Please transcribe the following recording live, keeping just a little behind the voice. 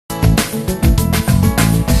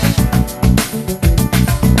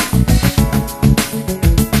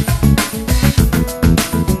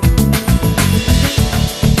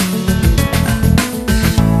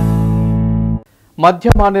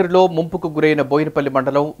మధ్యమానేరులో ముంపుకు గురైన బోయినపల్లి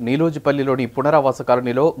మండలం నీలోజిపల్లిలోని పునరావాస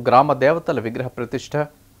కాలనీలో గ్రామ దేవతల విగ్రహ ప్రతిష్ఠ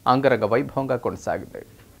అంగరంగ వైభవంగా కొనసాగింది.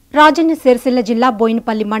 రాజన్న సిరిసిల్ల జిల్లా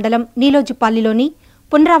బోయినపల్లి మండలం నీలోజిపల్లిలోని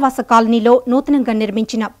పునరావాస కాలనీలో నూతనంగా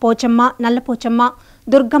నిర్మించిన పోచమ్మ, నల్లపోచమ్మ,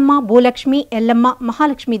 దుర్గమ్మ, భూలక్ష్మి, ఎల్లమ్మ,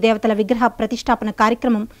 మహాలక్ష్మి దేవతల విగ్రహ ప్రతిష్టాపన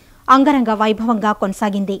కార్యక్రమం అంగరంగ వైభవంగా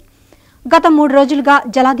కొనసాగింది. గత 3 రోజులుగా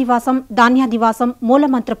జలాదివాసం, ధాన్యాదివాసం,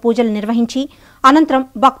 మూలమంత్ర పూజలు నిర్వహించి అనంతరం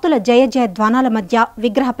భక్తుల జయ జయ ధ్వానాల మధ్య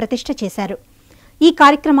విగ్రహ ప్రతిష్ఠ చేశారు. ఈ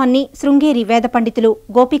కార్యక్రమాన్ని శృంగేరి వేద పండితులు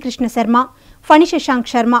గోపీకృష్ణ శర్మ, ఫణి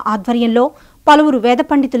శశాంక్ శర్మ ఆధ్వర్యంలో పలువురు వేద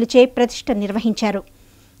పండితులచే ప్రతిష్ఠ నిర్వహించారు.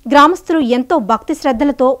 గ్రామస్తులు ఎంతో భక్తి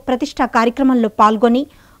శ్రద్ధలతో ప్రతిష్ఠా కార్యక్రమంలో పాల్గొని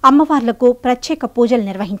అమ్మవార్లకు ప్రత్యేక పూజలు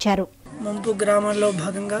నిర్వహించారు. ముంపు గ్రామంలో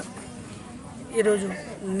భాగంగా ఈరోజు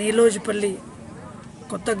నీలోజిపల్లి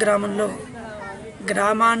కొత్త గ్రామంలో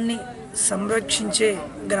గ్రామాన్ని సంరక్షించే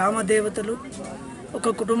గ్రామ దేవతలు ఒక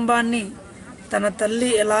కుటుంబాన్ని తన తల్లి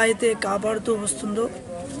ఎలా అయితే కాపాడుతూ వస్తుందో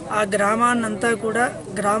ఆ గ్రామాన్నంతా కూడా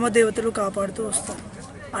గ్రామ దేవతలు కాపాడుతూ వస్తారు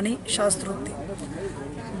అని శాస్త్రోక్తి.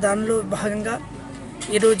 దానిలో భాగంగా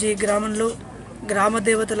ఈరోజు ఈ గ్రామంలో గ్రామ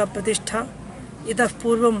దేవతల ప్రతిష్ట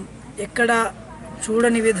ఇతపూర్వం ఎక్కడా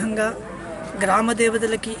చూడని విధంగా గ్రామ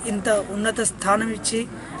దేవతలకి ఇంత ఉన్నత స్థానం ఇచ్చి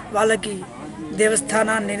వాళ్ళకి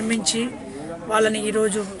దేవస్థానాన్ని నిర్మించి వాళ్ళని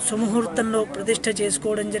ఈరోజు సుముహూర్తంలో ప్రతిష్ఠ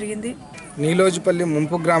చేసుకోవడం జరిగింది. నీలోజిపల్లి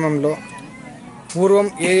ముంపు గ్రామంలో పూర్వం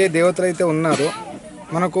ఏ దేవతలైతే ఉన్నారో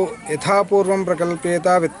మనకు యథాపూర్వం ప్రకల్పేత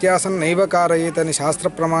వ్యత్యాసం నైవ కారయేత అని శాస్త్ర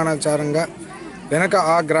ప్రమాణాచారంగా వెనక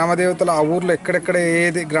ఆ గ్రామదేవతలు ఆ ఊర్లో ఎక్కడెక్కడ ఏ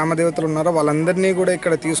గ్రామదేవతలు ఉన్నారో వాళ్ళందరినీ కూడా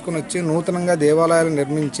ఇక్కడ తీసుకుని వచ్చి నూతనంగా దేవాలయాలు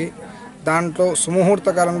నిర్మించి దాంట్లో సుముహూర్త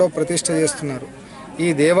కాలంలో ప్రతిష్ఠ చేస్తున్నారు. ఈ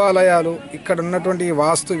దేవాలయాలు ఇక్కడ ఉన్నటువంటి ఈ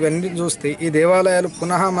వాస్తు ఇవన్నీ చూస్తే ఈ దేవాలయాలు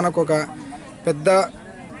పునః మనకు ఒక పెద్ద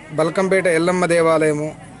బల్కంపేట ఎల్లమ్మ దేవాలయము,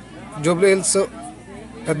 జూబ్లీహిల్స్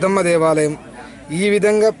పెద్దమ్మ దేవాలయం ఈ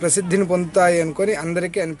విధంగా ప్రసిద్ధిని పొందుతాయి అనుకొని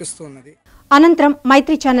అందరికీ అనిపిస్తున్నది. అనంతరం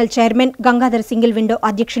మైత్రి channel chairman Gangadhar single window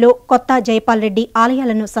అధ్యక్షులు కొత్త జైపాల్ రెడ్డి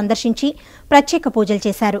ఆలయాలను సందర్శించి ప్రత్యేక పూజలు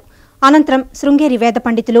చేశారు. అనంతరం శృంగేరి వేద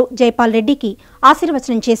పండితులు జైపాల్ రెడ్డికి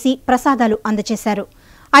ఆశీర్వచనం చేసి ప్రసాదాలు అందజేశారు.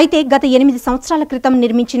 అయితే గత 8 సంవత్సరాల క్రితం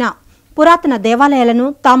నిర్మించిన పురాతన దేవాలయాలను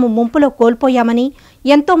తాము ముంపులో కోల్పోయామని,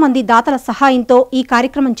 ఎంతో మంది దాతల సహాయంతో ఈ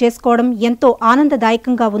కార్యక్రమం చేసుకోవడం ఎంతో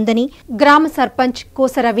ఆనందదాయకంగా ఉందని గ్రామ సర్పంచ్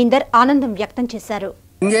కోస రవీందర్ ఆనందం వ్యక్తం చేశారు.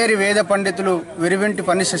 శృంగేరి వేద పండితులు విరివింటి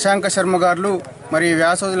ఫణి శశాంక శర్మ గారు మరియు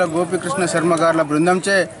వ్యాసోదుల గోపీకృష్ణ శర్మ గారుల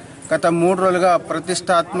బృందంచే గత 3 రోజులుగా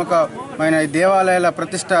ప్రతిష్టాత్మకమైన దేవాలయాల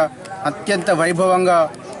ప్రతిష్ట అత్యంత వైభవంగా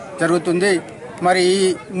జరుగుతుంది. మరి ఈ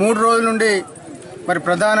 3 రోజుల నుండి మరి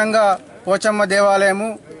ప్రధానంగా పోచమ్మ దేవాలయము,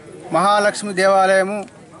 మహాలక్ష్మి దేవాలయము,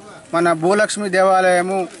 మన భూలక్ష్మి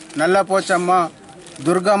దేవాలయము, నల్లపోచమ్మ,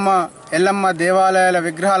 దుర్గమ్మ, ఎల్లమ్మ దేవాలయాల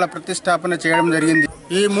విగ్రహాల ప్రతిష్టాపన చేయడం జరిగింది.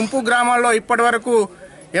 ఈ ముంపు గ్రామాల్లో ఇప్పటి వరకు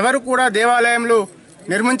ఎవరు కూడా దేవాలయంలో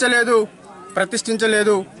నిర్మించలేదు,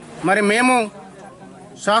 ప్రతిష్ఠించలేదు. మరి మేము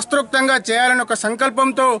శాస్త్రోక్తంగా చేయాలని ఒక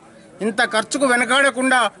సంకల్పంతో ఇంత ఖర్చుకు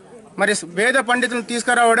వెనకాడకుండా మరి వేద పండితులను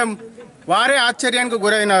తీసుకురావడం వారే ఆశ్చర్యానికి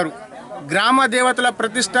గురైనారు. గ్రామ దేవతల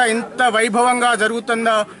ప్రతిష్ట ఇంత వైభవంగా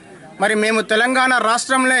జరుగుతుందా, మరి మేము తెలంగాణ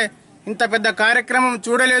రాష్ట్రంలో ఇంత పెద్ద కార్యక్రమం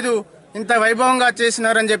చూడలేదు, ఇంత వైభవంగా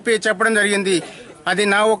చేసినారని చెప్పి చెప్పడం జరిగింది. అది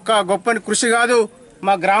నా ఒక్క గొప్ప కృషి కాదు,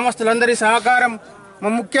 మా గ్రామస్తులందరి సహకారం,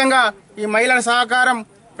 ముఖ్యంగా ఈ మహిళల సహకారం,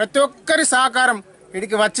 ప్రతి ఒక్కరి సహకారం,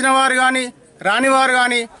 వీడికి వచ్చిన వారు కానీ రానివారు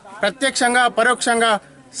కానీ ప్రత్యక్షంగా పరోక్షంగా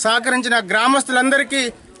సహకరించిన గ్రామస్తులందరికీ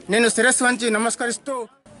నేను శిరస్సు వంచి నమస్కరిస్తూ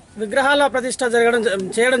విగ్రహాల ప్రతిష్ట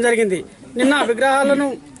చేయడం జరిగింది. నిన్న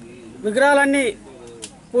విగ్రహాలన్నీ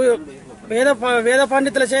వేద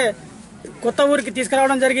పండితులచే కొత్త ఊరికి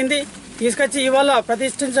తీసుకురావడం జరిగింది. తీసుకొచ్చి ఇవాళ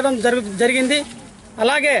ప్రతిష్ఠించడం జరిగింది.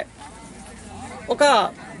 అలాగే ఒక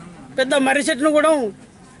పెద్ద మర్రి చెట్టును కూడా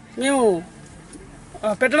మేము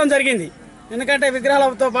పెట్టడం జరిగింది. ఎందుకంటే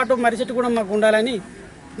విగ్రహాలతో పాటు మర్రి చెట్టు కూడా మాకు ఉండాలని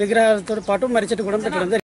విగ్రహాలతో పాటు మర్రి చెట్టు కూడా పెట్టడం జరిగింది.